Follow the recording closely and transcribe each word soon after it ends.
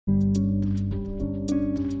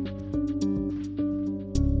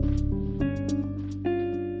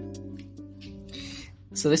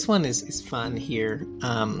So this one is fun here.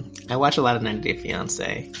 I watch a lot of 90 Day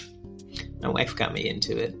Fiance. My wife got me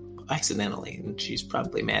into it accidentally, and she's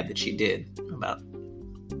probably mad that she did about,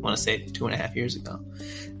 I want to say 2.5 years ago.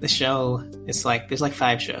 The show, it's like, there's like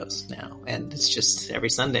 5 shows now, and it's just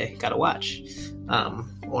every Sunday, gotta watch.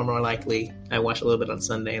 Or more likely, I watch a little bit on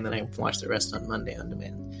Sunday, and then I watch the rest on Monday on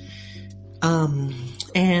demand.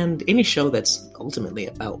 And any show that's ultimately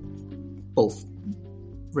about both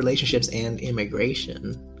relationships and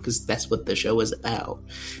immigration, because that's what the show is about,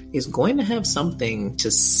 is going to have something to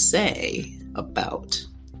say about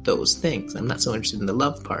those things. I'm not so interested in the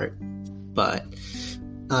love part, but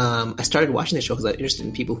I started watching the show because I was interested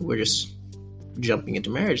in people who were just jumping into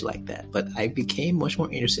marriage like that. But I became much more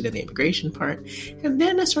interested in the immigration part, and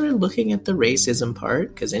then I started looking at the racism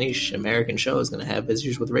part, because any American show is going to have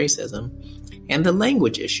issues with racism, and the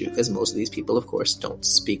language issue, because most of these people, of course, don't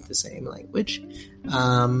speak the same language.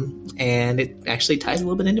 And it actually ties a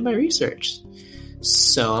little bit into my research.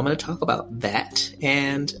 So I'm going to talk about that,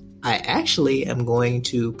 and I actually am going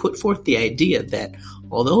to put forth the idea that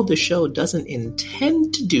although the show doesn't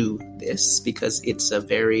intend to do this, because it's a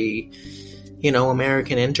very,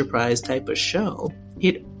 American enterprise type of show,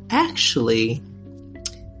 it actually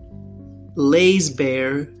lays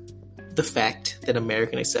bare the fact that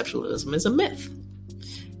American exceptionalism is a myth.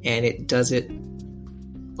 And it does it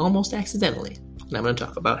almost accidentally. And I'm going to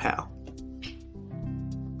talk about how.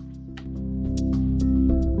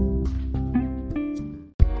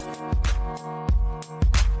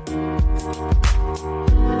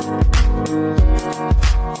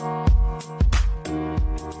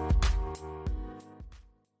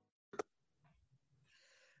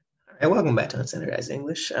 All right, welcome back to Unstandardized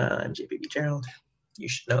English. I'm JPB Gerald. You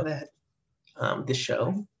should know that. This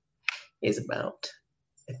show is about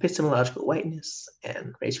epistemological whiteness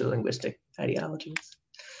and racial linguistic ideologies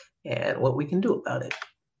and what we can do about it.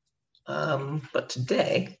 But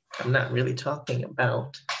today, I'm not really talking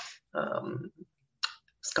about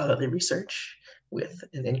scholarly research with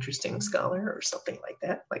an interesting scholar or something like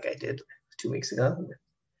that, like I did 2 weeks ago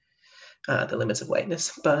with The Limits of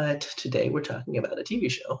Whiteness. But today we're talking about a TV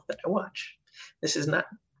show that I watch. This is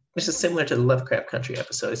similar to the Lovecraft Country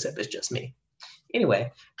episode, except it's just me.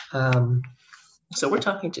 Anyway, so we're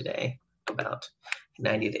talking today about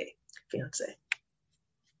 90 Day Fiance.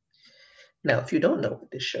 Now, if you don't know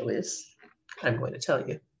what this show is, I'm going to tell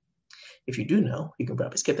you. If you do know, you can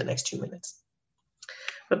probably skip the next 2 minutes.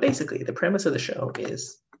 But basically, the premise of the show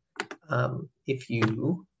is if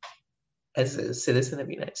you, as a citizen of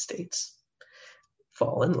the United States,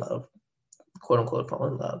 fall in love, quote unquote, fall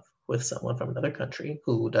in love with someone from another country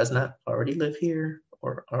who does not already live here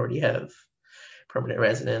or already have permanent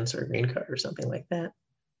residence or a green card or something like that,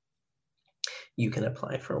 you can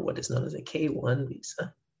apply for what is known as a K-1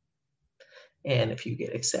 visa. And if you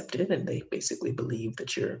get accepted and they basically believe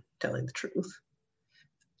that you're telling the truth,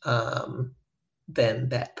 then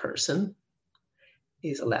that person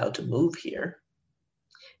is allowed to move here.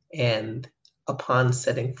 And upon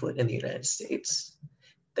setting foot in the United States,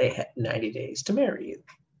 they have 90 days to marry you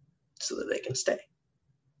so that they can stay.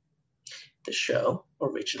 The show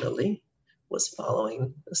originally was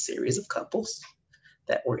following a series of couples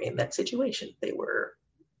that were in that situation. They were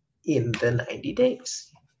in the 90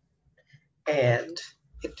 days. And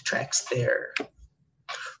it tracks their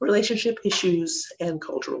relationship issues and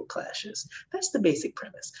cultural clashes. That's the basic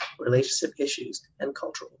premise. Relationship issues and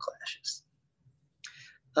cultural clashes.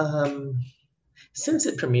 Since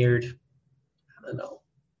it premiered, I don't know,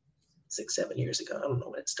 6-7 years ago, I don't know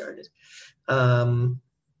when it started,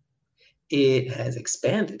 it has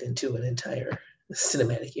expanded into an entire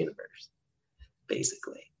cinematic universe,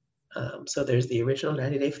 basically. So there's the original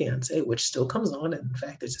 90 Day Fiance, which still comes on. And in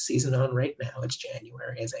fact, there's a season on right now. It's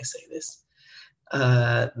January as I say this.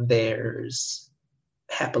 There's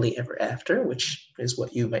Happily Ever After, which is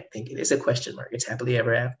what you might think it is, a question mark. It's Happily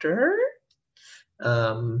Ever After,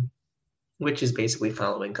 which is basically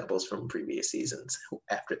following couples from previous seasons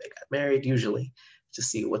after they got married, usually to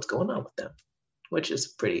see what's going on with them, which is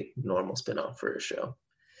a pretty normal spinoff for a show.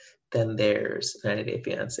 Then there's 90 Day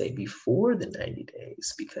Fiance before the 90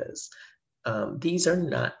 days, because these are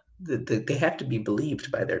not, they have to be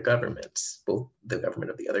believed by their governments, both the government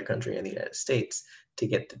of the other country and the United States, to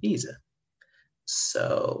get the visa.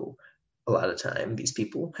 So a lot of time, these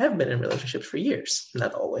people have been in relationships for years,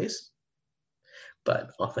 not always,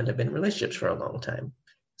 but often have been in relationships for a long time.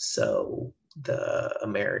 So the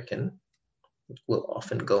American will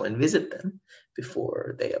often go and visit them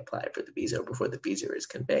before they apply for the visa or before the visa is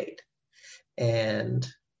conveyed. And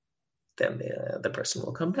then the person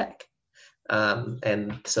will come back.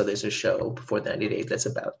 And so there's a show before 90 Days that's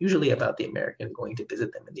usually about the American going to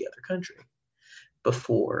visit them in the other country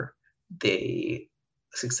before they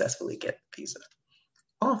successfully get the visa.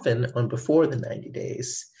 Often on before the 90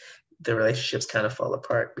 days, the relationships kind of fall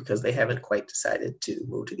apart because they haven't quite decided to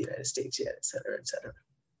move to the United States yet, et cetera, et cetera.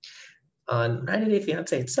 On 90 Day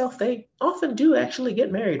Fiancé itself, they often do actually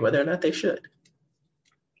get married, whether or not they should.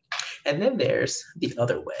 And then there's the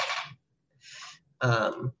other way.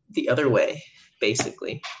 The other way,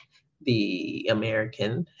 basically, the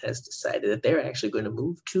American has decided that they're actually going to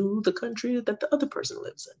move to the country that the other person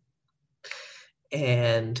lives in.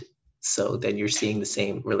 And so then you're seeing the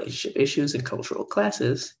same relationship issues and cultural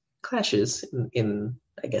clashes in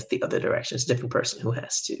I guess, the other direction. It's a different person who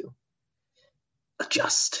has to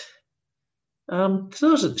adjust. So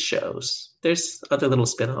those are the shows. There's other little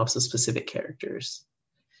spin-offs of specific characters.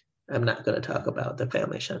 I'm not going to talk about the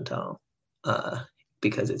Family Chantal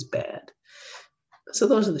because it's bad. So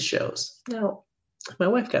those are the shows. Now, my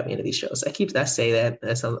wife got me into these shows. I say that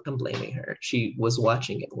as I'm blaming her. She was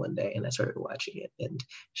watching it one day, and I started watching it, and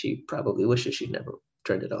she probably wishes she'd never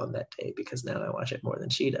turned it on that day because now I watch it more than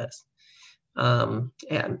she does. And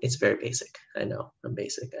it's very basic. I know I'm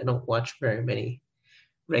basic. I don't watch very many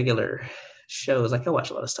regular shows. Like I watch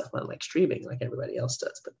a lot of stuff on like streaming, like everybody else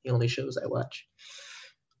does. But the only shows I watch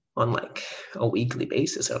on like a weekly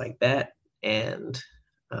basis are like that. And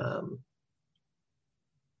I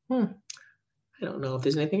don't know if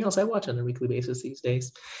there's anything else I watch on a weekly basis these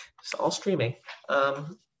days. It's all streaming.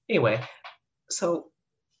 Anyway, so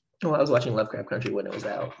I was watching Lovecraft Country when it was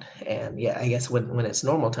out. And yeah, I guess when it's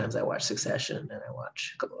normal times, I watch Succession and I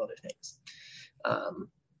watch a couple other things.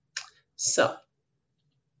 So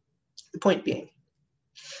the point being,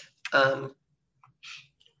 the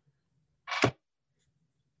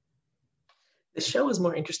show is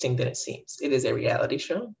more interesting than it seems. It is a reality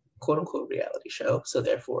show, quote unquote reality show. So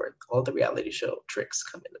therefore, all the reality show tricks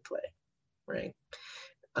come into play, right?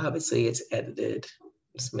 Obviously, it's edited,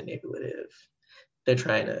 it's manipulative. They're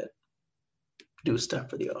trying to do stuff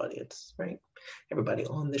for the audience, right? Everybody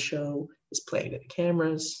on the show is playing to the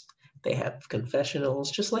cameras. They have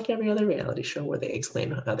confessionals, just like every other reality show where they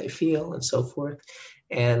explain how they feel and so forth.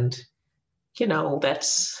 And, you know,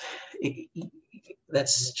 that's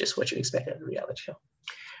just what you expect out of a reality show.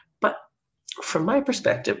 But from my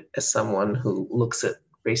perspective, as someone who looks at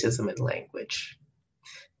racism and language,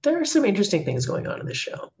 there are some interesting things going on in this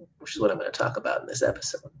show, which is what I'm going to talk about in this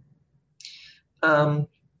episode.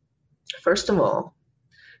 First of all,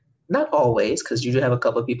 not always, because you do have a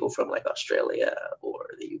couple of people from like Australia or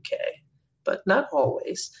the UK, but not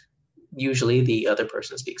always. Usually the other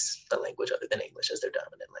person speaks a language other than English as their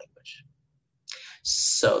dominant language.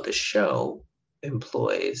 So the show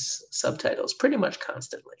employs subtitles pretty much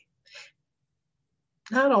constantly.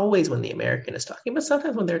 Not always when the American is talking, but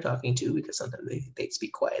sometimes when they're talking too, because sometimes they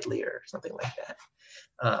speak quietly or something like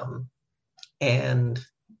that. And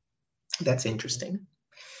that's interesting.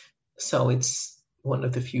 So it's one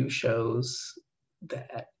of the few shows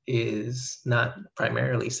that is not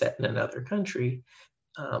primarily set in another country,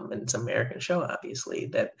 and it's an American show, obviously,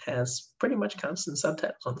 that has pretty much constant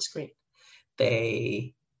subtitles on the screen.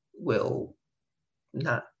 They will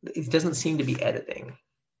not, it doesn't seem to be editing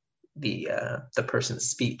the person's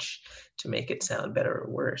speech to make it sound better or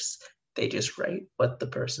worse. They just write what the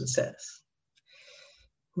person says.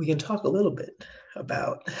 We can talk a little bit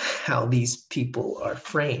about how these people are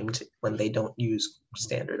framed when they don't use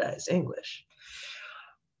standardized English.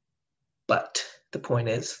 But the point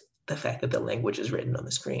is, the fact that the language is written on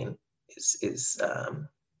the screen is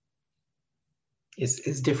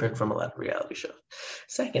different from a lot of reality shows.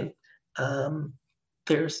 Second,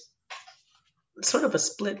 there's sort of a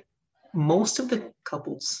split. Most of the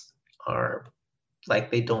couples are like,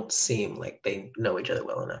 they don't seem like they know each other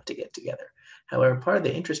well enough to get together. However, part of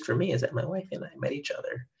the interest for me is that my wife and I met each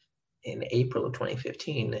other in April of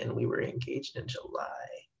 2015, and we were engaged in July.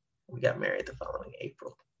 We got married the following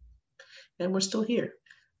April. And we're still here.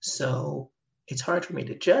 So it's hard for me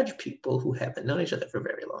to judge people who haven't known each other for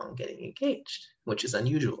very long getting engaged, which is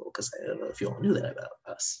unusual because I don't know if you all knew that about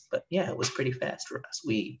us. But yeah, it was pretty fast for us.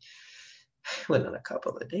 We went on a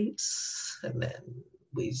couple of dates, and then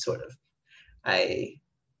we sort of, I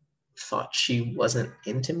thought she wasn't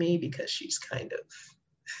into me because she's kind of,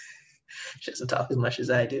 she doesn't talk as much as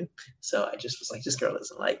I do. So I just was like, this girl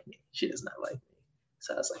doesn't like me. She does not like me.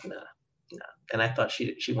 So I was like, nah. And I thought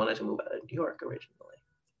she wanted to move out of New York originally.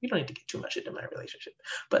 You don't need to get too much into my relationship.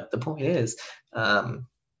 But the point is, I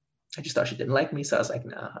just thought she didn't like me. So I was like,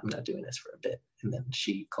 nah, I'm not doing this for a bit. And then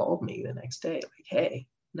she called me the next day, like, hey,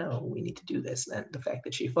 no, we need to do this. And the fact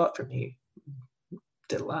that she fought for me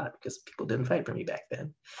did a lot because people didn't fight for me back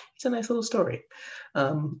then. It's a nice little story.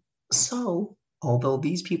 So, although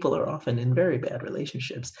these people are often in very bad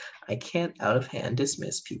relationships, I can't out of hand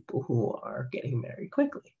dismiss people who are getting married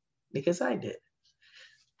quickly, because I did.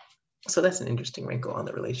 So that's an interesting wrinkle on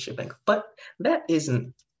the relationship angle. But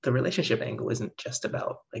the relationship angle isn't just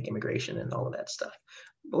about like immigration and all of that stuff.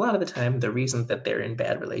 A lot of the time, the reasons that they're in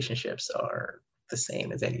bad relationships are the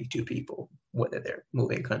same as any two people, whether they're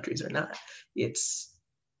moving countries or not. It's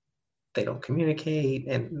they don't communicate,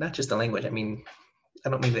 and not just the language. I mean, I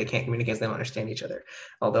don't mean they can't communicate, they don't understand each other.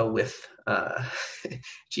 Although with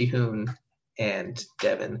Ji-hoon and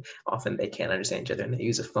Devin, often they can't understand each other and they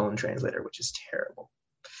use a phone translator, which is terrible.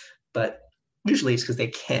 But usually it's because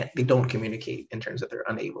they don't communicate in terms of they're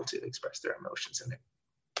unable to express their emotions in a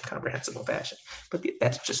comprehensible fashion. But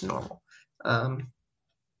that's just normal.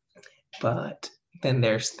 But then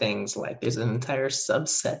there's things like there's an entire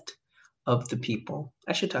subset of the people.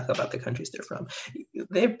 I should talk about the countries they're from.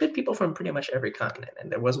 There have been people from pretty much every continent,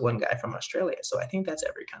 and there was one guy from Australia, so I think that's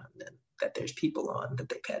every continent that there's people on that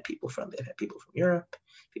they've had people from. They've had people from Europe,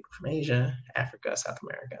 people from Asia, Africa, South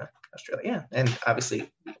America, Australia, and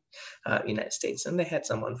obviously United States, and they had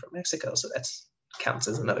someone from Mexico, so that's counts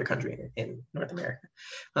as another country in North America,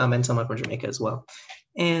 and someone from Jamaica as well.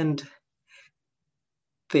 And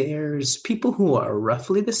there's people who are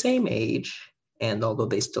roughly the same age, and although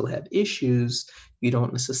they still have issues, you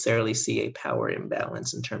don't necessarily see a power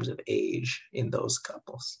imbalance in terms of age in those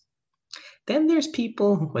couples. Then there's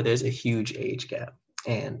people where there's a huge age gap,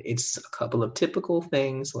 and it's a couple of typical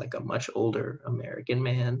things like a much older American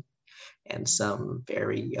man and some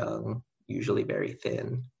very young, usually very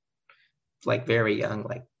thin, like very young,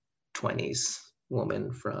 like 20s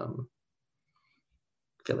woman from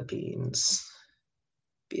Philippines,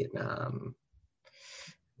 Vietnam,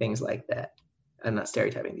 things like that. I'm not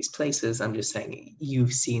stereotyping these places. I'm just saying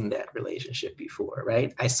you've seen that relationship before,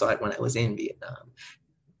 right? I saw it when I was in Vietnam.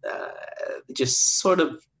 Just sort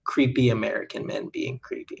of creepy American men being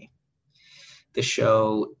creepy. The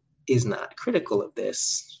show is not critical of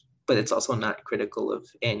this, but it's also not critical of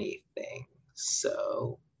anything.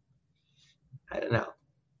 So, I don't know.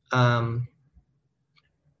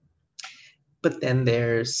 But then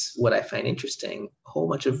there's what I find interesting, a whole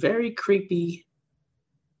bunch of very creepy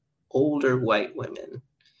older white women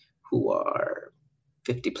who are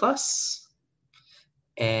 50 plus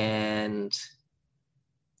and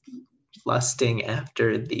lusting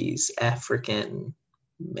after these African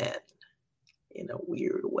men in a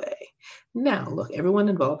weird way. Now, look, everyone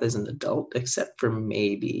involved is an adult except for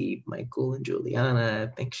maybe Michael and Juliana.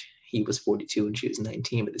 I think he was 42 and she was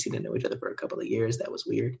 19, but they seemed to know each other for a couple of years. That was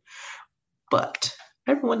weird. But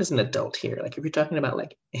everyone is an adult here. Like if you're talking about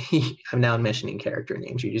like, I'm now mentioning character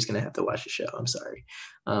names. You're just going to have to watch the show. I'm sorry.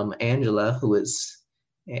 Angela, who is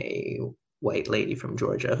a white lady from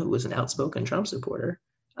Georgia, who was an outspoken Trump supporter,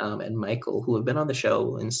 and Michael, who have been on the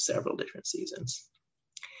show in several different seasons.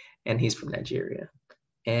 And he's from Nigeria.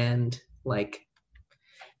 And like,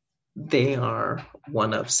 they are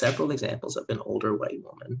one of several examples of an older white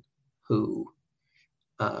woman who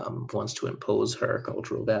wants to impose her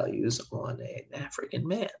cultural values on an African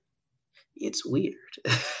man. It's weird.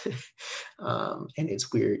 And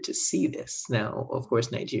it's weird to see this. Now, of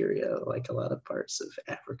course, Nigeria, like a lot of parts of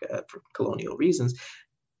Africa for colonial reasons,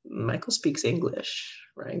 Michael speaks English,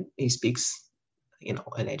 right? He speaks,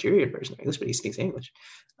 a Nigerian version of English, but he speaks English.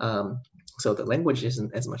 So the language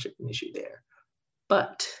isn't as much of an issue there.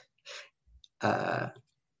 But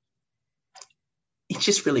it's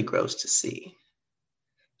just really gross to see.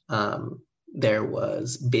 There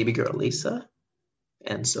was Baby Girl Lisa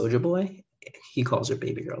and Soulja Boy. He calls her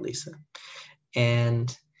Baby Girl Lisa.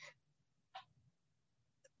 And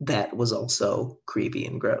that was also creepy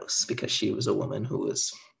and gross because she was a woman who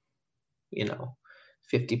was,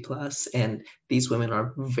 50 plus. And these women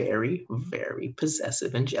are very, very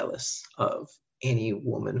possessive and jealous of any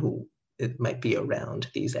woman who it might be around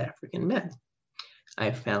these African men.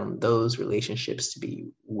 I found those relationships to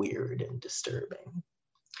be weird and disturbing.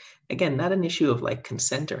 Again, not an issue of like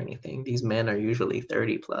consent or anything. These men are usually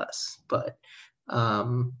 30 plus, but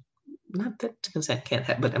not that consent can't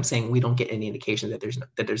happen, but I'm saying we don't get any indication that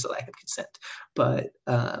there's a lack of consent. But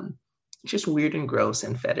it's just weird and gross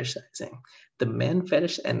and fetishizing. The men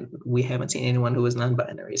fetish, and we haven't seen anyone who is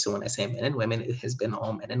non-binary. So when I say men and women, it has been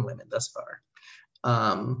all men and women thus far.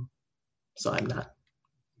 So I'm not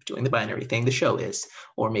doing the binary thing. The show is,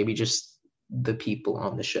 or maybe just the people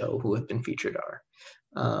on the show who have been featured are.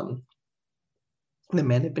 The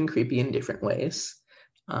men have been creepy in different ways.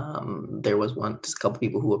 There was a couple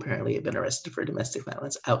people who apparently had been arrested for domestic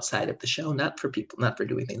violence outside of the show, not for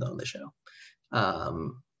doing things on the show.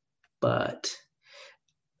 But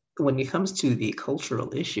when it comes to the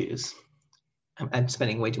cultural issues, I'm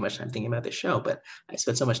spending way too much time thinking about this show, but I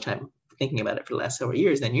spent so much time thinking about it for the last several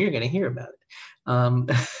years, then you're going to hear about it.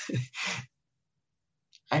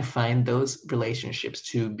 I find those relationships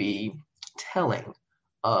to be telling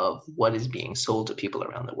of what is being sold to people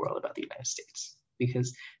around the world about the United States.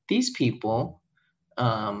 Because these people,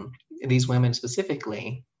 these women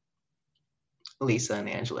specifically, Lisa and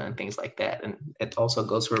Angela and things like that, and it also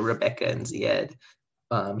goes for Rebecca and Zied.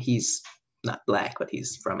 He's not black, but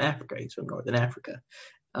he's from Africa. He's from Northern Africa,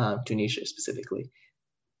 Tunisia specifically.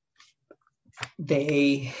 They're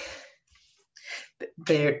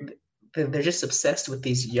just obsessed with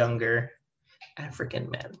these younger African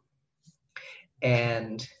men,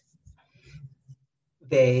 and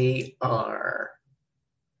they are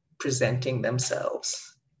presenting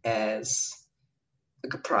themselves as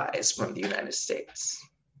like a prize from the United States,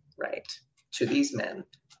 right? To these men,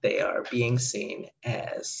 they are being seen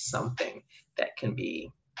as something that can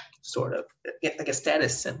be sort of like a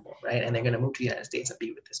status symbol, right? And they're going to move to the United States and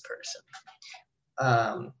be with this person.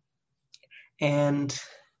 And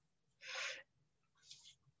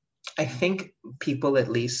I think people, at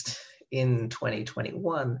least in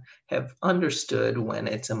 2021, have understood when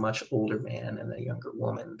it's a much older man and a younger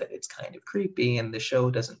woman that it's kind of creepy, and the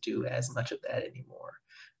show doesn't do as much of that anymore.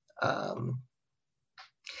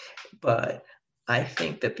 But I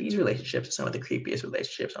think that these relationships are some of the creepiest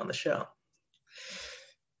relationships on the show.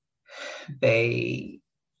 It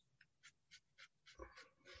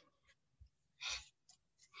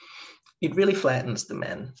really flattens the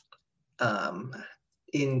men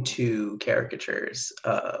into caricatures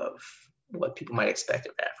of what people might expect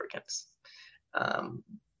of Africans.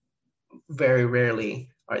 Very rarely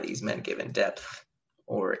are these men given depth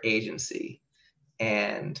or agency,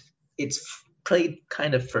 and it's played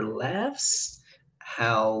kind of for laughs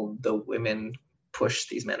how the women push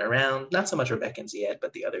these men around, not so much Rebecca and Zied,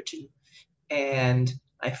 but the other two. And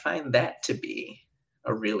I find that to be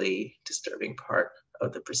a really disturbing part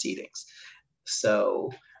of the proceedings.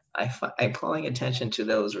 So I'm calling attention to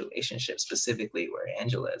those relationships specifically where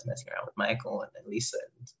Angela is messing around with Michael, and then Lisa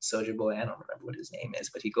and Soulja Boy. I don't remember what his name is,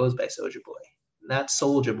 but he goes by Soulja Boy. Not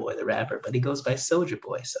Soulja Boy, the rapper, but he goes by Soulja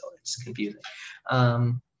Boy, so it's confusing.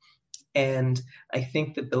 And I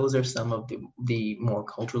think that those are some of the more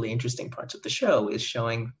culturally interesting parts of the show, is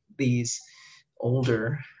showing these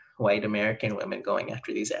older white American women going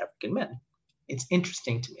after these African men. It's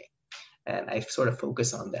interesting to me. And I sort of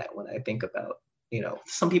focus on that when I think about,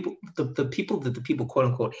 some people, the people that the people quote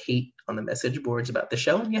unquote hate on the message boards about the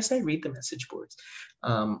show. And yes, I read the message boards,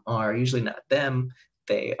 are usually not them.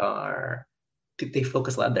 They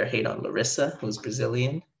focus a lot of their hate on Larissa, who's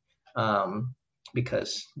Brazilian,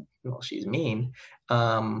 because, she's mean,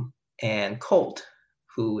 and Colt,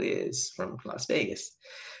 who is from Las Vegas.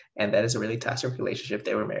 And that is a really toxic relationship.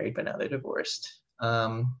 They were married, but now they're divorced.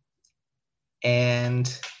 But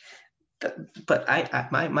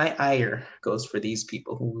my ire goes for these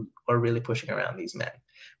people who are really pushing around these men.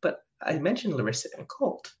 But I mentioned Larissa and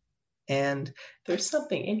Colt, and there's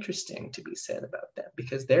something interesting to be said about them,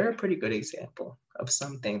 because they're a pretty good example of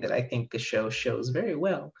something that I think the show shows very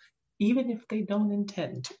well, even if they don't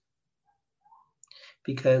intend to.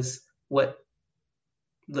 Because what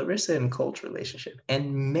Larissa and Colt's relationship,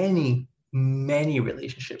 and many, many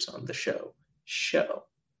relationships on the show,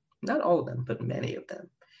 not all of them, but many of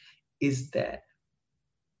them, is that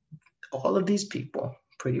all of these people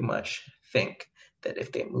pretty much think that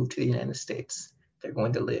if they move to the United States, they're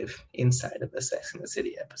going to live inside of a Sex and the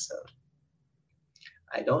City episode.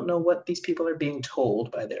 I don't know what these people are being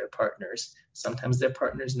told by their partners. Sometimes their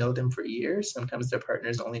partners know them for years. Sometimes their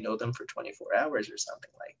partners only know them for 24 hours or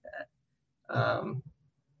something like that.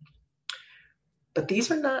 But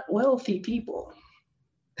these are not wealthy people.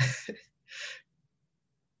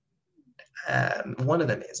 One of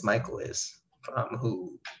them is, Michael is,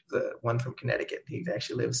 the one from Connecticut. He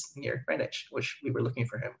actually lives near Greenwich, which we were looking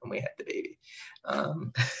for him when we had the baby.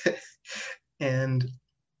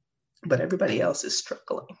 But everybody else is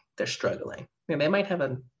struggling. They're struggling. They might have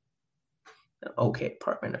an okay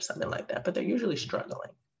apartment or something like that, but they're usually struggling,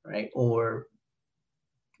 right? Or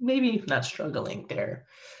maybe not struggling. They're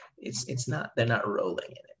not rolling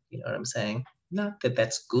in it. You know what I'm saying? Not that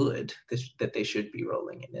that's good, that they should be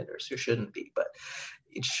rolling in it, or shouldn't be, but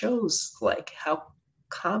it shows like how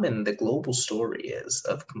common the global story is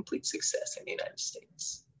of complete success in the United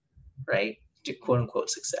States, right? Quote unquote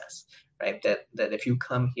success, right? That if you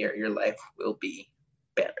come here, your life will be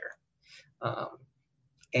better.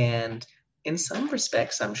 And in some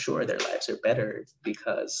respects, I'm sure their lives are better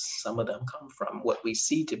because some of them come from what we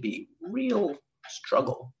see to be real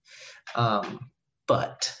struggle.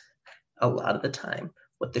 But a lot of the time,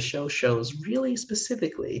 what the show shows really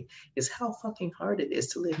specifically is how fucking hard it is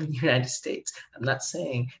to live in the United States. I'm not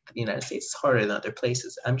saying that the United States is harder than other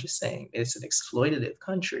places. I'm just saying it's an exploitative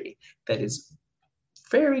country that is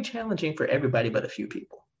very challenging for everybody but a few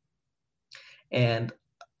people. And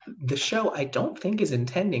the show, I don't think, is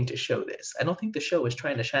intending to show this. I don't think the show is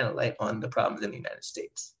trying to shine a light on the problems in the United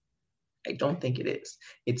States. I don't think it is.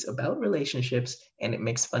 It's about relationships, and it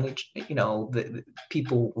makes fun of, the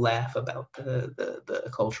people laugh about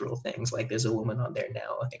the cultural things. Like there's a woman on there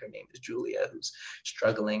now, I think her name is Julia, who's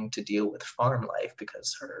struggling to deal with farm life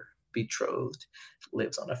because her betrothed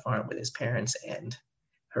lives on a farm with his parents, and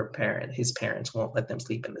his parents won't let them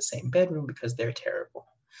sleep in the same bedroom because they're terrible.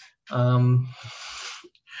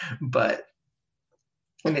 But,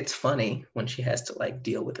 and it's funny when she has to like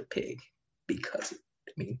deal with a pig because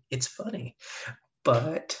it's funny,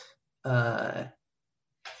 but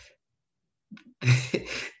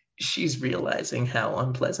she's realizing how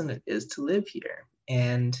unpleasant it is to live here.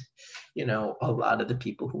 And, a lot of the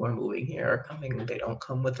people who are moving here are coming, they don't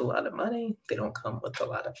come with a lot of money. They don't come with a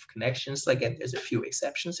lot of connections. Again, there's a few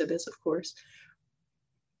exceptions to this, of course.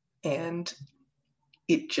 And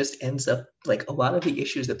it just ends up like a lot of the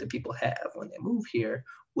issues that the people have when they move here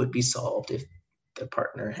would be solved if the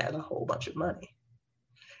partner had a whole bunch of money.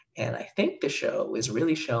 And I think the show is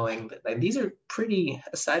really showing that these are pretty,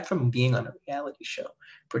 aside from being on a reality show,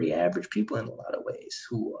 pretty average people in a lot of ways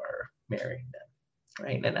who are marrying them,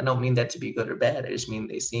 right? And I don't mean that to be good or bad. I just mean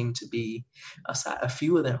they seem to be, a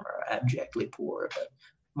few of them are abjectly poor, but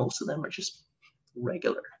most of them are just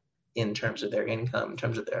regular in terms of their income, in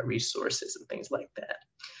terms of their resources and things like that.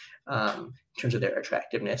 In terms of their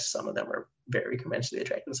attractiveness, some of them are very conventionally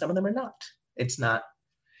attractive, some of them are not. It's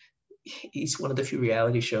one of the few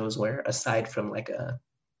reality shows where, aside from like a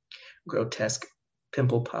grotesque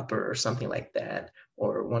pimple popper or something like that,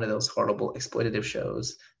 or one of those horrible exploitative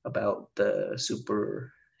shows about the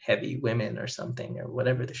super heavy women or something, or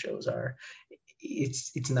whatever the shows are,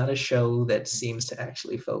 it's not a show that seems to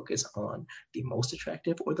actually focus on the most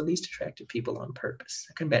attractive or the least attractive people on purpose.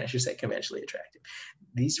 I should say conventionally attractive.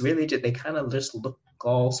 These really, they kind of just look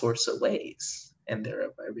all sorts of ways, and they're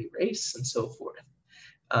of every race and so forth.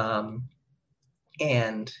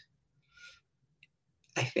 And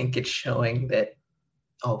I think it's showing that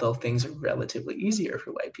although things are relatively easier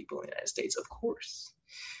for white people in the United States, of course,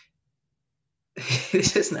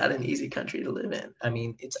 this is not an easy country to live in. I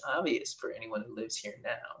mean, it's obvious for anyone who lives here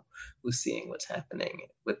now, who's seeing what's happening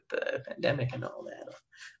with the pandemic and all that.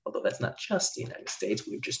 Although that's not just the United States,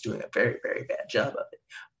 we're just doing a very, very bad job of it.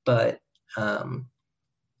 But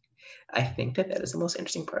I think that is the most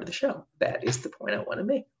interesting part of the show. That is the point I want to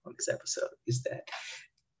make on this episode, is that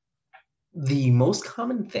the most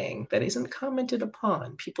common thing that isn't commented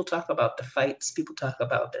upon, people talk about the fights, people talk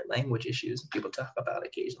about their language issues, people talk about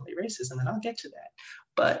occasionally racism, and I'll get to that.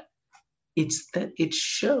 But it's that it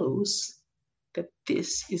shows that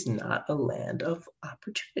this is not a land of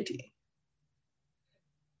opportunity,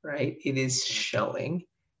 right? It is showing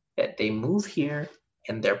that they move here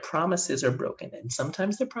and their promises are broken. And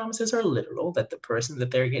sometimes the promises are literal, that the person that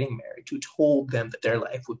they're getting married to told them that their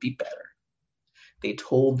life would be better. They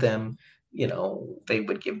told them, they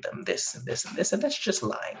would give them this and this and this. And that's just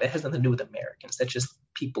lying. That has nothing to do with Americans. That's just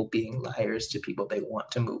people being liars to people they want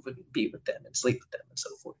to move and be with them and sleep with them and so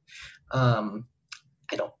forth. I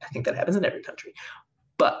think that happens in every country.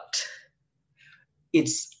 But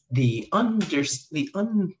it's the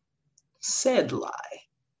unsaid lie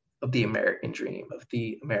of the American dream, of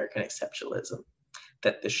the American exceptionalism,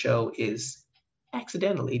 that the show is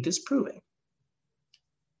accidentally disproving.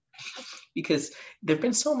 Because there have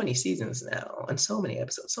been so many seasons now, and so many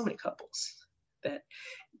episodes, so many couples, that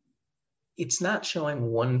it's not showing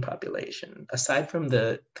one population, aside from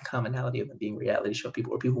the commonality of them being reality show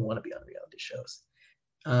people, or people who want to be on reality shows.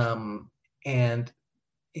 And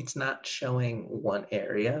it's not showing one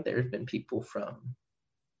area. There have been people from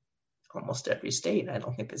almost every state. I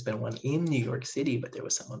don't think there's been one in New York City, but there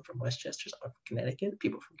was someone from Westchester, someone from Connecticut,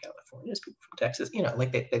 people from California, people from Texas.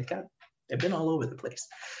 They've been all over the place.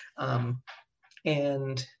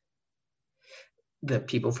 And the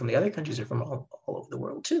people from the other countries are from all over the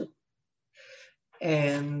world too.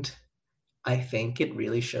 And I think it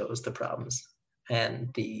really shows the problems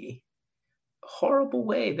and the horrible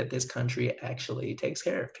way that this country actually takes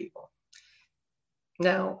care of people.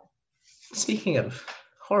 Now, speaking of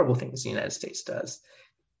horrible things the United States does,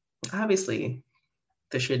 obviously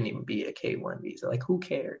there shouldn't even be a K-1 visa. Like, who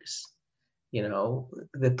cares?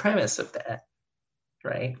 The premise of that,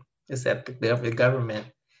 right, is that the government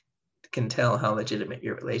can tell how legitimate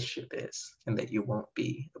your relationship is and that you won't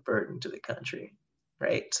be a burden to the country,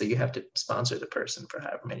 right? So you have to sponsor the person for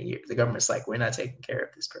however many years. The government's like, we're not taking care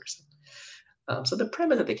of this person. So the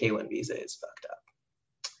premise of the K-1 visa is fucked up.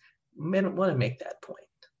 I don't want to make that point.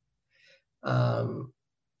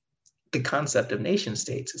 The concept of nation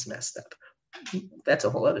states is messed up. That's a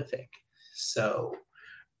whole other thing. So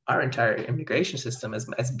our entire immigration system,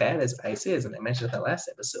 as bad as ICE is, and I mentioned in the last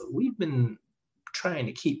episode, we've been trying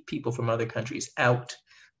to keep people from other countries out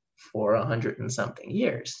for 100 and something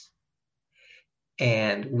years.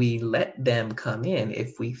 And we let them come in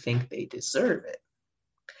if we think they deserve it.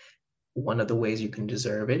 One of the ways you can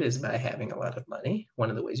deserve it is by having a lot of money. One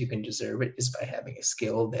of the ways you can deserve it is by having a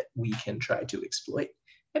skill that we can try to exploit.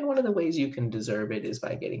 And one of the ways you can deserve it is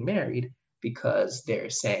by getting married, because they're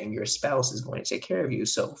saying your spouse is going to take care of you.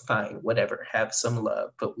 So fine, whatever, have some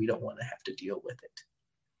love, but we don't want to have to deal with it.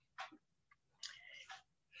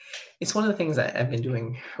 It's one of the things that I've been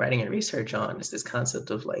doing, writing and research on, is this concept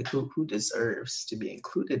of like who deserves to be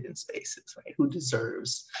included in spaces, right? Who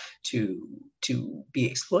deserves to be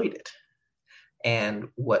exploited? And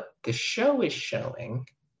what the show is showing,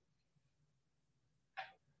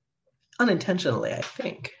 unintentionally, I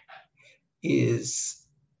think, is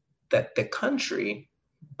that the country,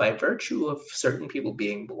 by virtue of certain people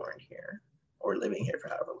being born here or living here for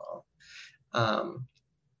however long,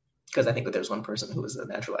 because I think that there's one person who was a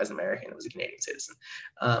naturalized American who was a Canadian citizen,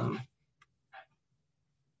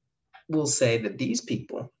 will say that these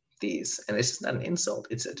people, and this is not an insult,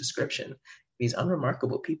 it's a description, these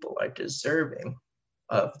unremarkable people are deserving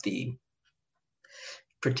of the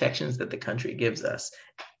protections that the country gives us,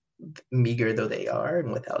 meager though they are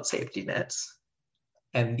and without safety nets.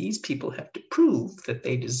 And these people have to prove that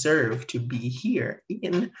they deserve to be here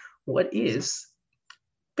in what is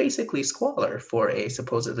basically squalor for a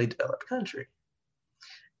supposedly developed country.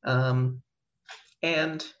 And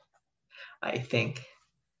I think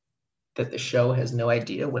that the show has no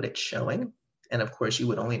idea what it's showing. And of course, you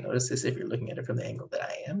would only notice this if you're looking at it from the angle that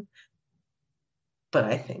I am. But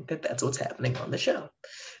I think that that's what's happening on the show.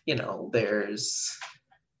 There's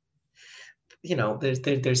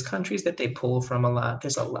countries that they pull from a lot.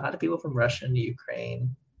 There's a lot of people from Russia and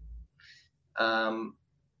Ukraine. From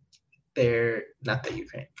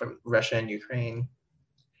Russia and Ukraine.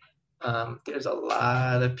 There's a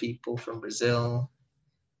lot of people from Brazil.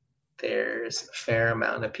 There's a fair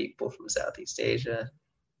amount of people from Southeast Asia.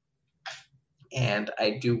 And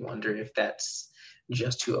I do wonder if that's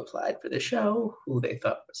just who applied for the show, who they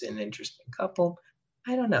thought was an interesting couple.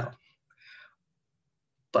 I don't know.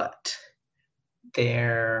 But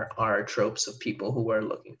there are tropes of people who are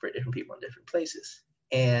looking for different people in different places.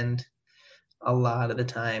 And a lot of the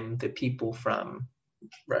time, the people from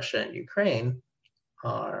Russia and Ukraine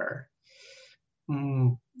are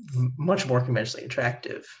much more conventionally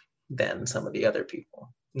attractive than some of the other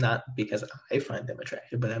people. Not because I find them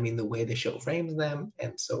attractive, but I mean the way the show frames them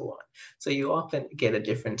and so on. So you often get a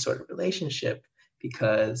different sort of relationship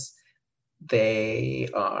because they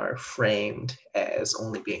are framed as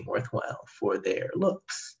only being worthwhile for their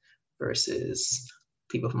looks versus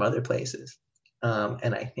people from other places.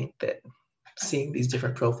 And I think that seeing these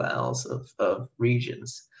different profiles of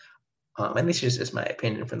regions, and this is just my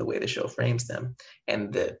opinion from the way the show frames them,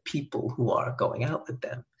 and the people who are going out with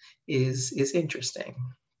them is interesting.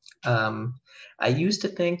 I used to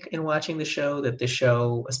think in watching the show that the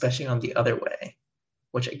show, especially on The Other Way,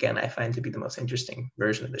 which again I find to be the most interesting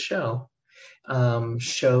version of the show,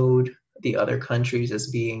 showed the other countries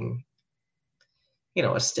as being,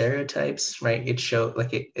 as stereotypes, right? It showed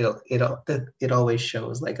like it always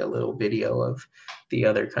shows like a little video of the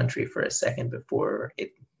other country for a second before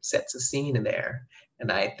it sets a scene in there,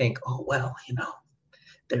 and I think, oh well,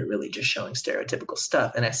 they're really just showing stereotypical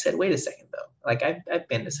stuff. And I said, wait a second though, like I've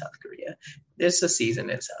been to South Korea. There's a season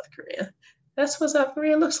in South Korea. That's what South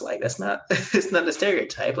Korea looks like. It's not a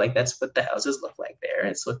stereotype. Like that's what the houses look like there.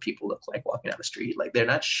 It's what people look like walking down the street. Like they're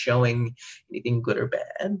not showing anything good or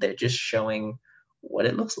bad. They're just showing what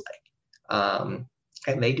it looks like.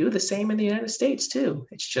 And they do the same in the United States too.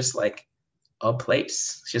 It's just like a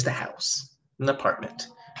place. It's just a house, an apartment,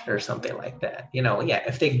 or something like that.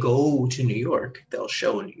 If they go to New York, they'll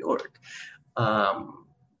show New York.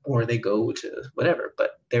 Or they go to whatever,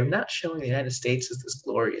 but they're not showing the United States as this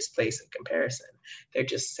glorious place in comparison. They're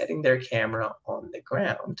just setting their camera on the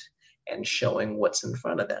ground and showing what's in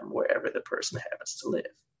front of them wherever the person happens to live.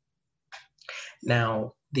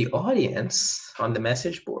 Now, the audience on the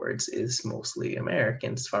message boards is mostly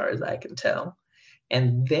American, as far as I can tell.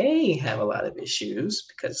 And they have a lot of issues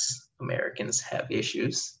because Americans have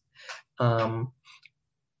issues.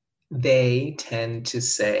 they tend to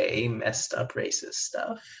say messed up racist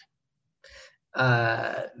stuff.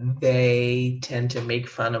 They tend to make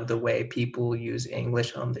fun of the way people use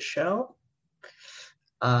English on the show.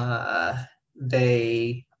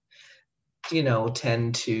 They,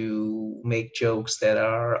 tend to make jokes that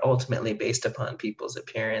are ultimately based upon people's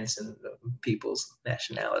appearance and people's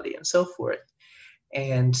nationality and so forth.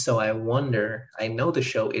 And so I wonder, I know the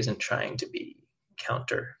show isn't trying to be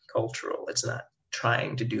countercultural. It's not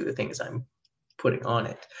trying to do the things I'm putting on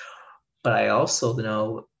it. But I also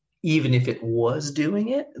know, even if it was doing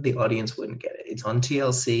it, the audience wouldn't get it. It's on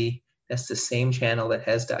TLC. That's the same channel that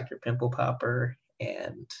has Dr. Pimple Popper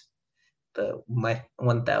and my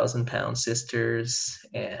 1,000-Pound Sisters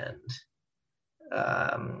and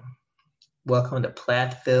Welcome to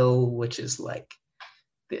Platteville, which is like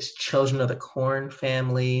this Children of the Corn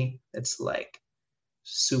family. It's like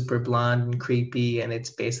super blonde and creepy, and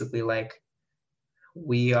it's basically like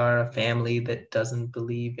we are a family that doesn't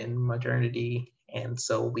believe in modernity, and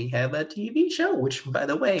so we have a TV show, which, by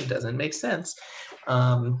the way, doesn't make sense.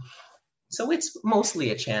 So it's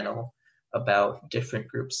mostly a channel about different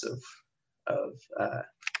groups of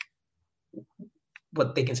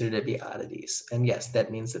what they consider to be oddities. And yes,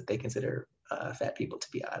 that means that they consider fat people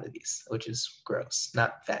to be oddities, which is gross.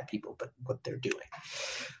 Not fat people, but what they're doing.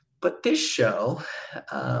 But this show,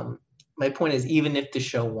 my point is, even if the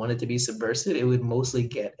show wanted to be subversive, it would mostly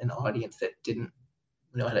get an audience that didn't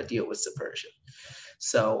know how to deal with subversion.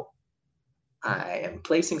 So I am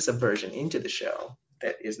placing subversion into the show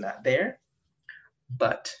that is not there,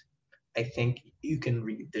 but I think you can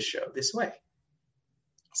read the show this way.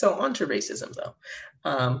 So on to racism, though,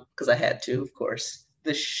 because I had to, of course.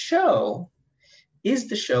 Is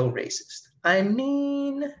the show racist? I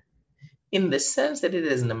mean, in the sense that it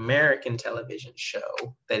is an American television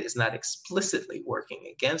show that is not explicitly working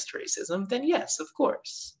against racism, then yes, of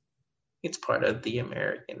course. It's part of the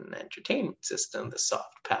American entertainment system, the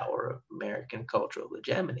soft power of American cultural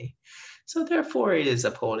hegemony. So therefore, it is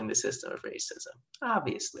upholding the system of racism,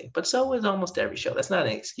 obviously. But so is almost every show. That's not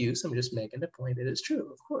an excuse. I'm just making the point that it's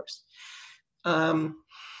true, of course.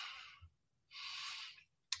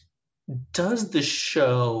 Does the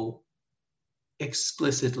show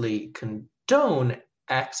explicitly condone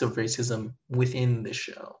acts of racism within the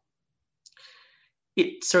show?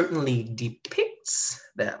 It certainly depicts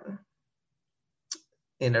them.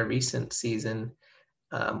 In a recent season,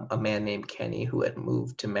 a man named Kenny, who had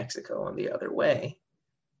moved to Mexico on the other way,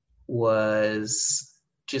 was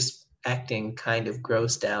just acting kind of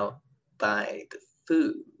grossed out by the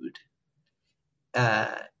food.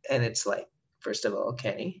 And it's like, first of all,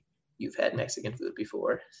 Kenny, you've had Mexican food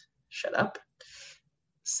before. Shut up.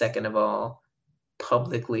 Second of all,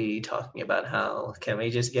 publicly talking about how, can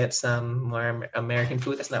we just get some more American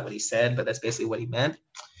food? That's not what he said, but that's basically what he meant.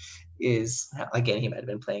 Is, again, he might have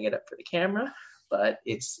been playing it up for the camera, but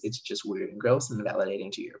it's just weird and gross and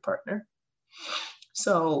validating to your partner.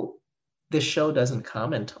 So the show doesn't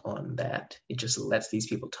comment on that. It just lets these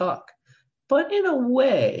people talk. But in a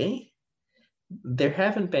way, there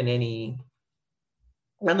haven't been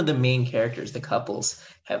none of the main characters, the couples,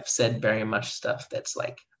 have said very much stuff that's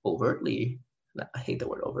like overtly, I hate the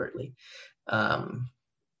word overtly,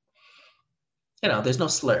 there's no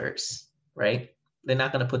slurs, right? They're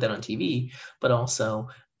not going to put that on TV, but also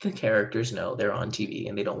the characters know they're on TV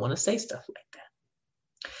and they don't want to say stuff like that.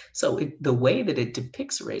 So the way that it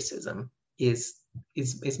depicts racism is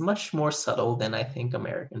much more subtle than I think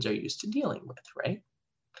Americans are used to dealing with, right?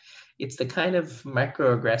 It's the kind of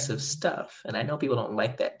microaggressive stuff, and I know people don't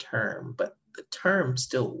like that term, but the term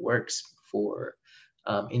still works for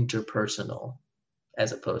interpersonal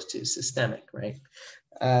as opposed to systemic, right?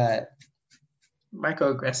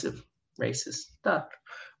 Microaggressive racist stuff,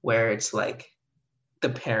 where it's like the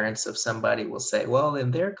parents of somebody will say, well,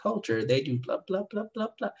 in their culture, they do blah, blah, blah, blah,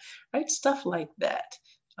 blah, right? Stuff like that.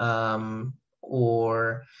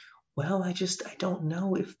 Or, well, I don't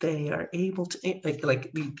know if they are able to,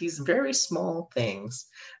 like these very small things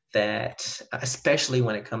that, especially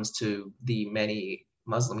when it comes to the many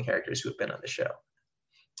Muslim characters who have been on the show.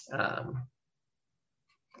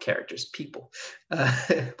 People.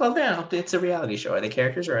 Well, no, it's a reality show. Are they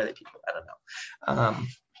characters or are they people? I don't know.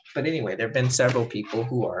 But anyway, there have been several people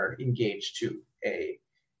who are engaged to a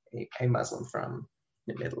Muslim from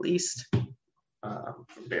the Middle East, from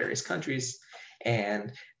various countries,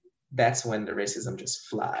 and that's when the racism just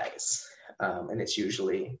flies. And it's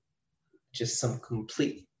usually just some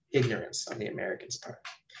complete ignorance on the Americans' part.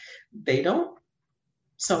 They don't.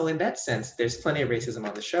 So in that sense, there's plenty of racism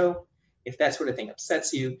on the show. If that sort of thing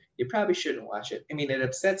upsets you, you probably shouldn't watch it. I mean, it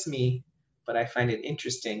upsets me, but I find it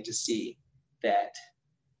interesting to see that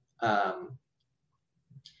Um,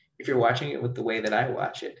 if you're watching it with the way that I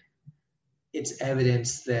watch it, it's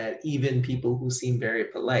evidence that even people who seem very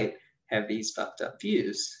polite have these fucked up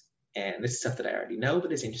views. And this is stuff that I already know,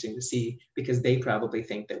 but it's interesting to see because they probably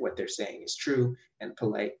think that what they're saying is true and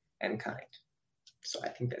polite and kind. So I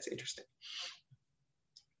think that's interesting.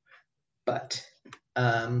 But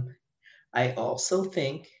I also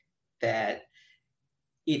think that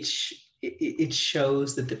it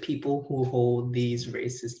shows that the people who hold these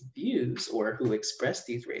racist views, or who express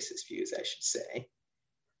these racist views, I should say,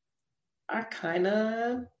 are kind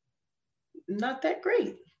of not that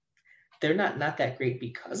great. They're not that great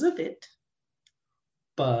because of it,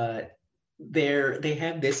 but they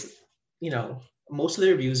have this, most of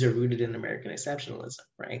their views are rooted in American exceptionalism,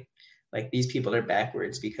 right? Like these people are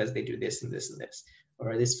backwards because they do this and this and this,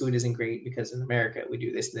 or this food isn't great because in America we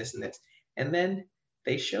do this and this and this. And then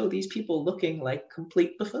they show these people looking like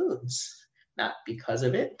complete buffoons, not because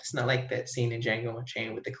of it. It's not like that scene in Django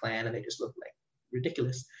Unchained with the Klan and they just look like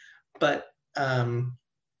ridiculous. But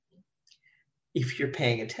if you're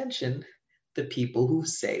paying attention, the people who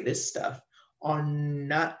say this stuff are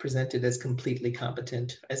not presented as completely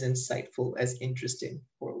competent, as insightful, as interesting,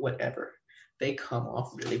 or whatever. They come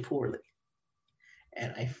off really poorly.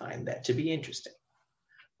 And I find that to be interesting.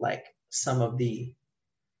 Like some of the,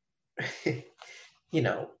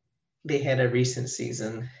 they had a recent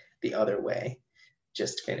season, The Other Way,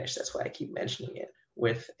 just finished. That's why I keep mentioning it,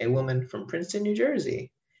 with a woman from Princeton, New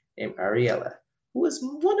Jersey, named Ariella, who was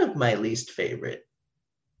one of my least favorite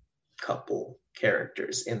couple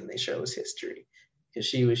characters in the show's history, because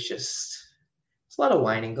she was just, it's a lot of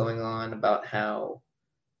whining going on about how,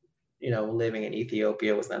 living in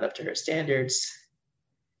Ethiopia was not up to her standards.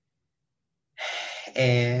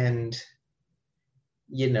 And,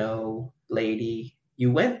 lady,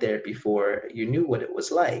 you went there before, you knew what it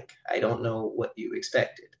was like. I don't know what you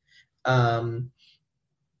expected.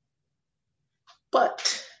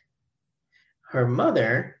 But her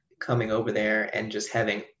mother coming over there and just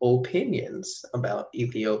having opinions about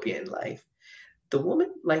Ethiopian life, the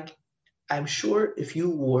woman, like, I'm sure if you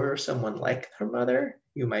were someone like her mother,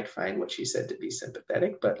 you might find what she said to be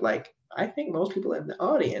sympathetic. But like, I think most people in the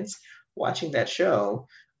audience watching that show,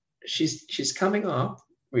 she's coming off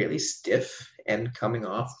really stiff and coming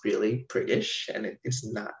off really priggish, and it's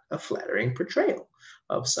not a flattering portrayal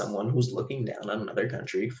of someone who's looking down on another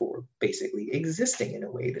country for basically existing in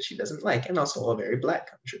a way that she doesn't like, and also a very black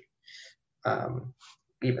country.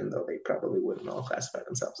 Even though they probably wouldn't all classify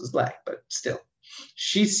themselves as black, but still,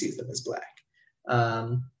 she sees them as black.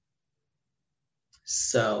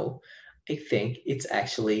 So I think it's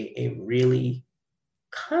actually a really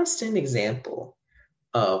constant example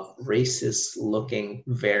of racists looking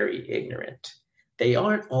very ignorant. They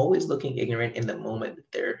aren't always looking ignorant in the moment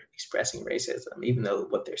that they're expressing racism, even though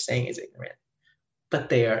what they're saying is ignorant. But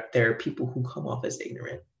there are people who come off as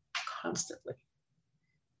ignorant constantly.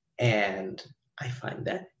 And I find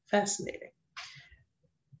that fascinating.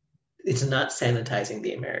 It's not sanitizing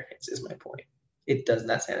the Americans, is my point. It does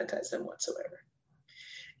not sanitize them whatsoever.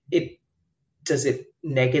 Does it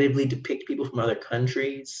negatively depict people from other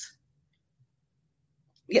countries?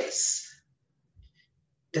 Yes.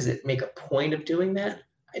 Does it make a point of doing that?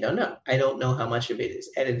 I don't know. I don't know how much of it is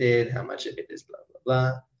edited, how much of it is blah, blah,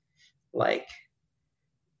 blah. Like,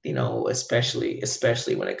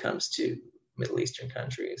 especially when it comes to Middle Eastern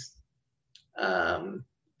countries.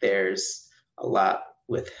 There's a lot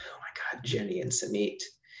with, oh my God, Jenny and Samit.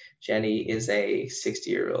 Jenny is a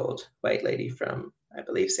 60-year-old white lady from, I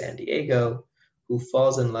believe, San Diego, who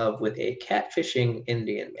falls in love with a catfishing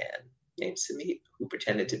Indian man named Samit, who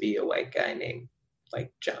pretended to be a white guy named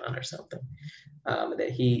like John or something.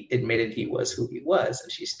 That he admitted he was who he was,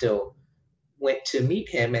 and she still went to meet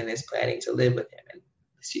him and is planning to live with him. And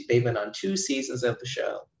they've been on 2 seasons of the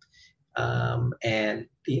show. And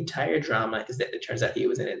the entire drama is that it turns out he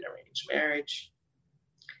was in an arranged marriage,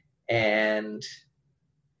 and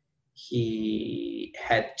he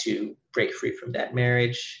had to break free from that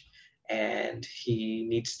marriage, and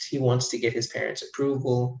he wants to get his parents'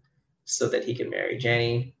 approval so that he can marry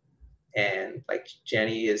Jenny. And like,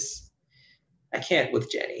 Jenny is, I can't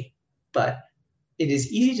with Jenny, but it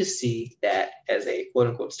is easy to see that as a quote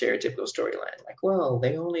unquote stereotypical storyline. Like, well,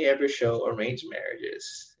 they only ever show arranged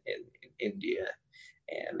marriages in India,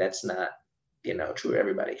 and that's not, true of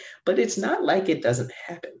everybody. But it's not like it doesn't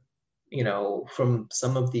happen. From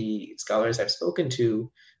some of the scholars I've spoken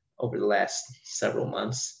to over the last several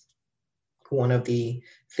months, one of the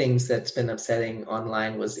things that's been upsetting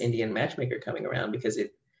online was Indian Matchmaker coming around, because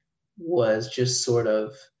it was just sort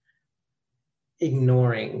of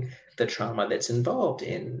ignoring the trauma that's involved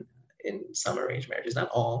in in some arranged marriages, not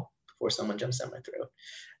all, before someone jumps down my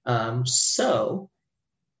throat. So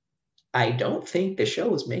I don't think the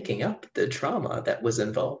show is making up the trauma that was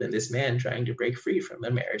involved in this man trying to break free from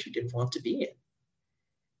a marriage he didn't want to be in.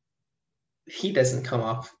 He doesn't come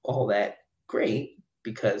off all that great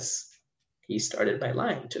because he started by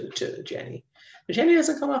lying to Jenny. But Jenny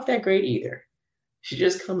doesn't come off that great either. She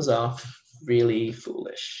just comes off really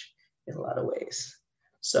foolish in a lot of ways.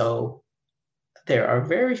 So there are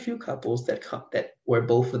very few couples that where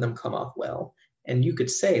both of them come off well. And you could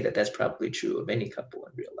say that that's probably true of any couple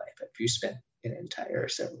in real life. If you spent an entire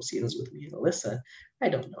several seasons with me and Alyssa, I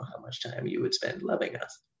don't know how much time you would spend loving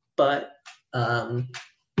us. But I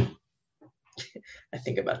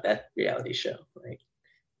think about that reality show, right?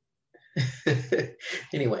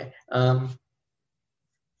 Anyway,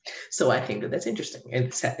 so I think that that's interesting, and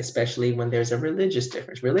especially when there's a religious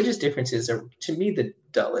difference. Religious differences are, to me, the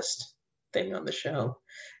dullest thing on the show.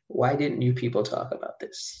 Why didn't you people talk about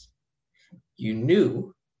this? You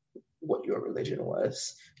knew what your religion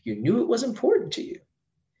was. You knew it was important to you.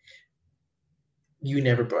 You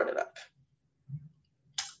never brought it up.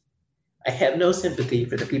 I have no sympathy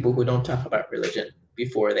for the people who don't talk about religion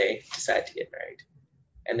before they decide to get married.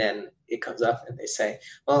 And then it comes up and they say,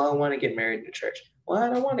 well, I want to get married in the church. Well, I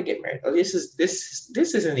don't want to get married. Oh, this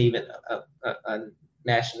isn't even a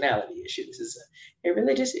nationality issue. This is a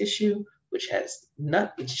religious issue, which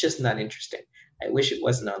it's just not interesting. I wish it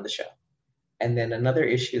wasn't on the show. And then another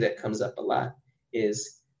issue that comes up a lot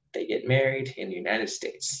is they get married in the United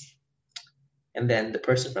States. And then the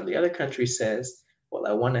person from the other country says, well,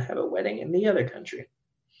 I want to have a wedding in the other country.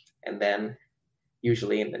 And then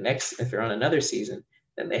usually if they're on another season,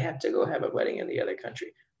 then they have to go have a wedding in the other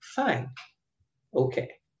country. Fine.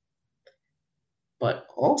 Okay. But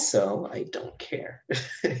also, I don't care.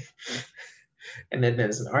 And then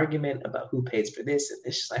there's an argument about who pays for this. And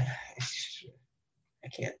it's just like, I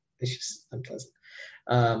can't. It's just unpleasant.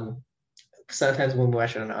 Sometimes when we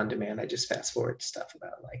watch it on demand, I just fast forward stuff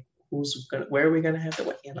about like where are we gonna have the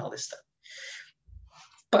wedding and all this stuff.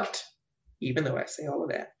 But even though I say all of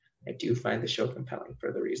that, I do find the show compelling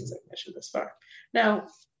for the reasons I've mentioned thus far. Now,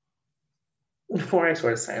 before I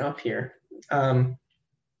sort of sign off here,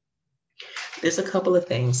 there's a couple of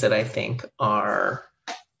things that I think are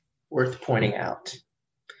worth pointing out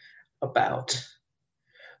about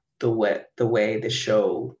the way the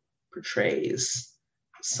show portrays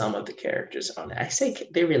some of the characters on it. I say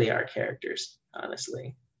they really are characters,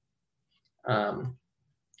 honestly.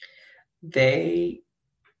 They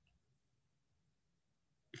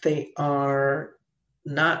are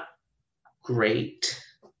not great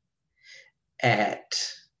at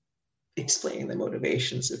explaining the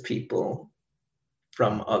motivations of people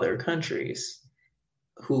from other countries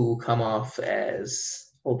who come off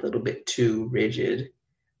as a little bit too rigid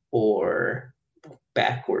or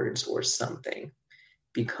backwards or something,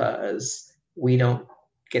 because we don't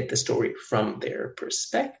get the story from their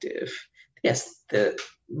perspective. Yes, the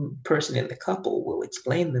person in the couple will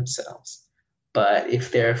explain themselves, but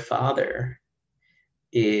if their father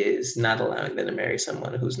is not allowing them to marry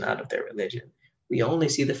someone who's not of their religion, we only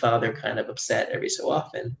see the father kind of upset every so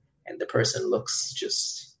often, and the person looks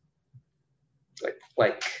just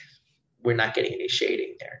like we're not getting any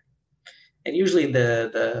shading there. And usually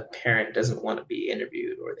the parent doesn't want to be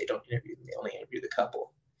interviewed, or they don't interview them, they only interview the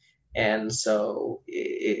couple. And so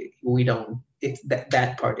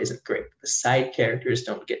that part isn't great. The side characters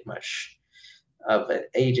don't get much of an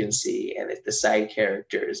agency, and if the side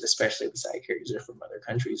characters, especially the side characters, are from other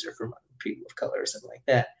countries or from people of color or something like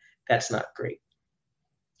that, that's not great.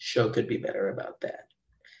 Show could be better about that.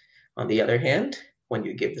 On the other hand, when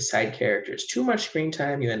you give the side characters too much screen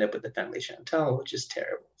time, you end up with the Family Chantal, which is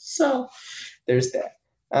terrible. So there's that.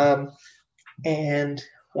 And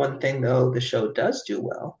one thing, though, the show does do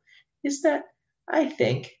well is that I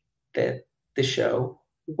think that the show,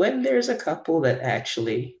 when there's a couple that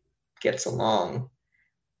actually gets along,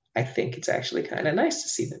 I think it's actually kind of nice to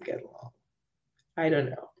see them get along. I don't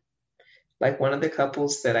know. Like one of the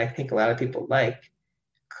couples that I think a lot of people like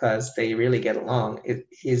because they really get along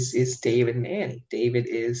is David and Annie. David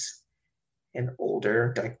is an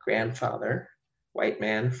older, like, grandfather, white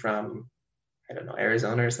man from, I don't know,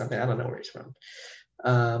 Arizona or something. I don't know where he's from.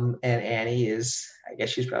 And Annie is, I guess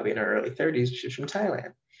she's probably in her early 30s. She's from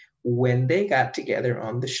Thailand. When they got together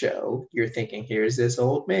on the show, you're thinking, here's this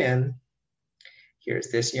old man. Here's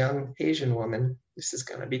this young Asian woman. This is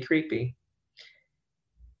going to be creepy.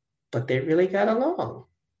 But they really got along.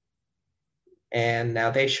 And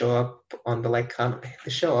now they show up on the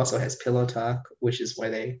show also has Pillow Talk, which is where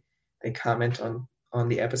they comment on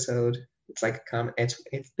the episode. It's like a comment.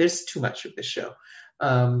 There's too much of this show.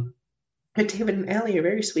 But David and Allie are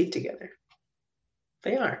very sweet together.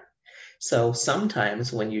 They are. So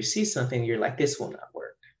sometimes when you see something, you're like, this will not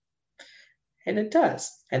work. And it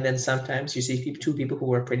does. And then sometimes you see two people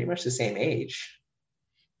who are pretty much the same age,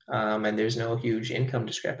 and there's no huge income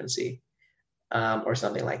discrepancy, or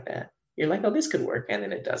something like that. You're like, oh, this could work. And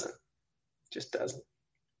then it doesn't. It just doesn't.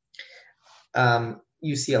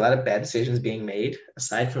 You see a lot of bad decisions being made.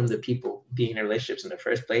 Aside from the people being in relationships in the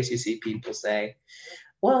first place, you see people say,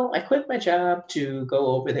 well, I quit my job to go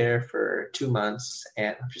over there for 2 months.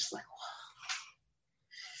 And I'm just like,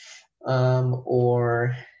 wow.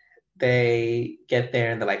 Or they get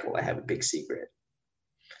there and they're like, well, I have a big secret.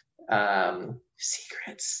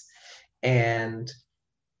 Secrets. And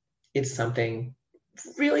it's something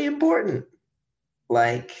really important.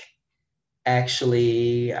 Like,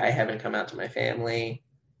 actually, I haven't come out to my family.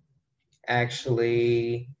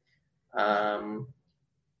 Actually, um,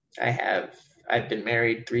 I've been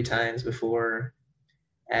married 3 times before.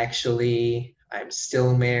 Actually, I'm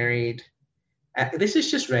still married. This is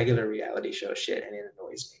just regular reality show shit, and it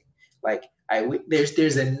annoys me. Like,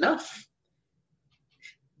 there's enough.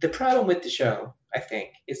 The problem with the show, I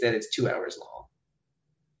think, is that it's 2 hours long.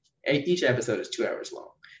 Each episode is 2 hours long,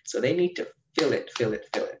 so they need to fill it.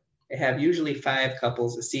 They have usually 5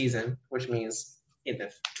 couples a season, which means in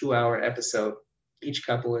the 2 hour episode, each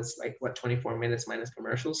couple is like 24 minutes minus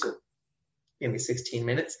commercials, so maybe 16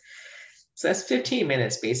 minutes. So that's 15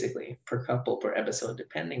 minutes basically per couple per episode,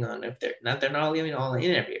 depending on if they're not all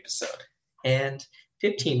in every episode. And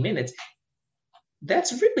 15 minutes,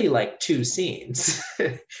 that's really like 2 scenes,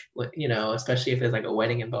 especially if there's like a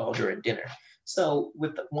wedding involved or a dinner. So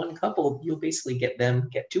with one couple, you'll basically get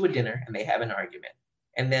to a dinner and they have an argument.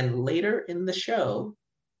 And then later in the show,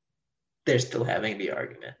 they're still having the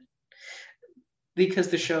argument. Because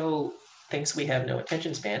the show thinks we have no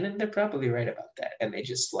attention span, and they're probably right about that. And they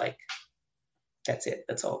just like, that's it.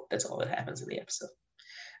 That's all that happens in the episode.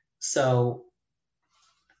 So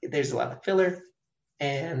there's a lot of filler.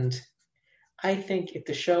 And I think if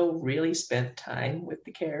the show really spent time with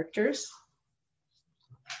the characters,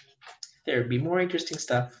 there would be more interesting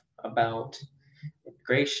stuff about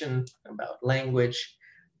immigration, about language.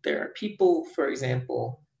 There are people, for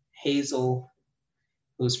example, Hazel,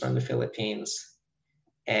 who's from the Philippines,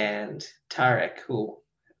 and Tarek, who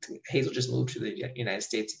Hazel just moved to the United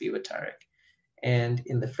States to be with Tarek. And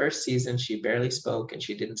in the first season, she barely spoke and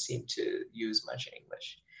she didn't seem to use much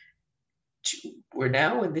English. We're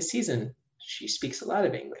now in this season, she speaks a lot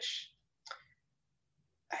of English.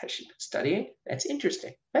 Has she been studying? That's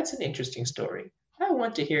interesting. That's an interesting story. I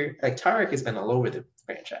want to hear, like, Tarek has been all over the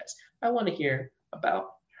franchise. I want to hear about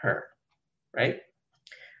her, right?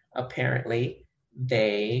 Apparently,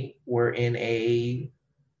 they were in a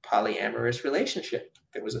polyamorous relationship.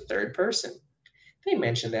 There was a third person. They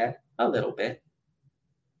mentioned that a little bit.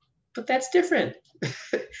 But that's different.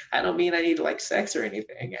 I don't mean I need like sex or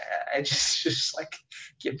anything. I just like,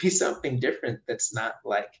 give me something different that's not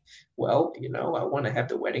like, well, I want to have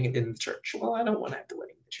the wedding in the church. Well, I don't want to have the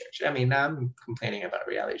wedding in the church. I mean, now I'm complaining about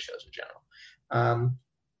reality shows in general.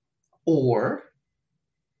 Or,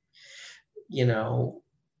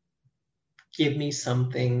 give me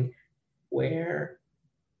something where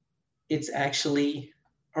it's actually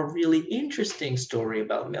a really interesting story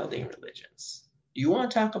about melding religions. You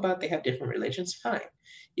want to talk about they have different religions? Fine.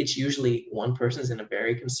 It's usually one person's in a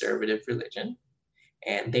very conservative religion,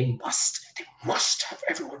 and they must have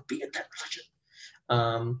everyone be in that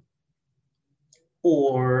religion.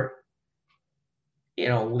 Or,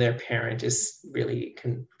 their parent is really,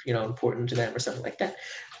 important to them or something like that.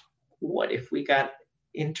 What if we got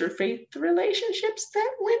interfaith relationships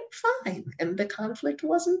that went fine and the conflict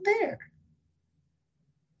wasn't there?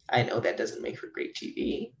 I know that doesn't make for great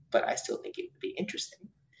TV, but I still think it would be interesting.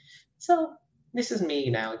 So this is me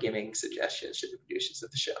now giving suggestions to the producers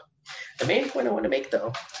of the show. The main point I want to make,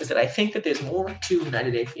 though, is that I think that there's more to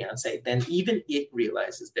 90 Day Fiancé than even it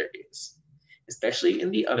realizes there is, especially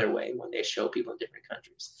in the other way when they show people in different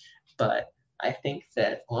countries. But I think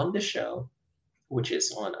that on the show, which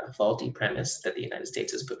is on a faulty premise that the United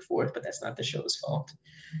States has put forth, but that's not the show's fault,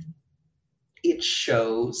 it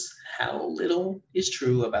shows how little is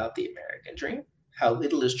true about the American dream, how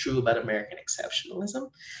little is true about American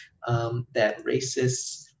exceptionalism, that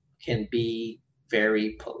racists can be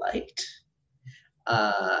very polite,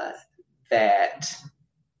 that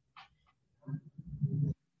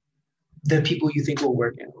the people you think will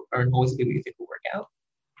work out aren't always the people you think will work out,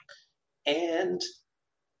 and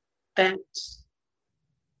that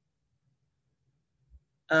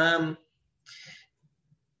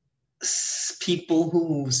people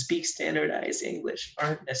who speak standardized English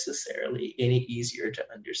aren't necessarily any easier to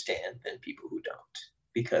understand than people who don't,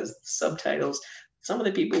 because subtitles, some of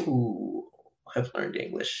the people who have learned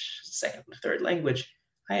English second or third language,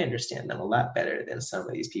 I understand them a lot better than some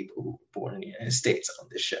of these people who were born in the United States on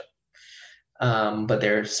this show. But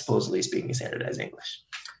they're supposedly speaking standardized English.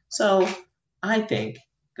 So I think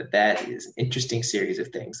that is an interesting series of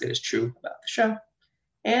things that is true about the show.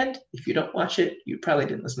 And if you don't watch it, you probably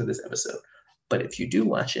didn't listen to this episode. But if you do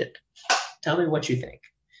watch it, tell me what you think.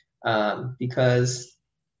 Because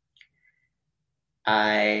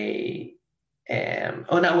I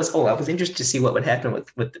was interested to see what would happen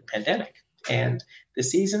with the pandemic. And the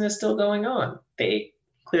season is still going on. They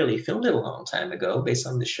clearly filmed it a long time ago. Based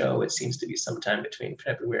on the show, it seems to be sometime between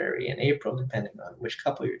February and April, depending on which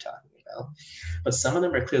couple you're talking about. But some of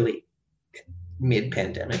them are clearly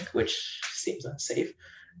mid-pandemic, which seems unsafe.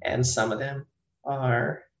 And some of them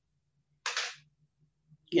are,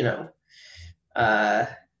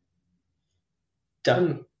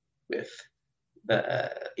 done with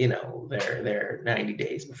their 90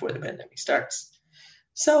 days before the pandemic starts.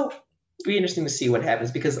 So it'll be interesting to see what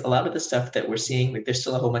happens, because a lot of the stuff that we're seeing, like, there's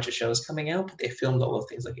still a whole bunch of shows coming out, but they filmed all those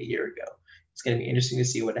things like a year ago. It's going to be interesting to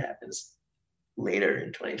see what happens later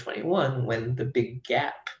in 2021 when the big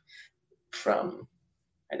gap from,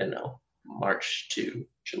 March to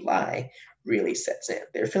July really sets in.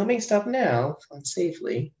 They're filming stuff now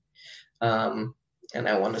unsafely, and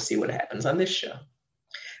I want to see what happens on this show.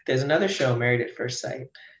 There's another show, Married at First Sight,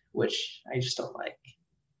 which I just don't like.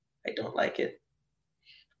 I don't like it.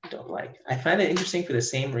 I find it interesting for the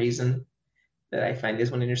same reason that I find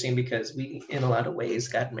this one interesting, because we, in a lot of ways,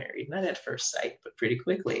 got married, not at first sight, but pretty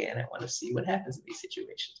quickly, and I want to see what happens in these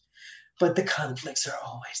situations. But the conflicts are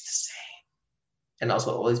always the same. And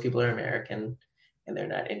also, all these people are American, and they're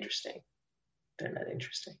not interesting.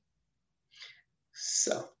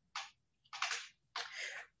 So,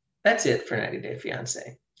 that's it for 90 Day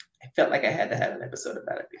Fiancé. I felt like I had to have an episode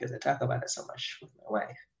about it because I talk about it so much with my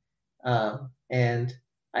wife. And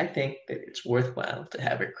I think that it's worthwhile to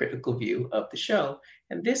have a critical view of the show.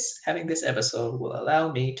 And having this episode will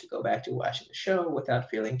allow me to go back to watching the show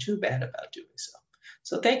without feeling too bad about doing so.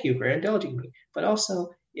 So thank you for indulging me. But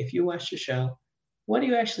also, if you watch the show, what do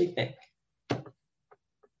you actually think?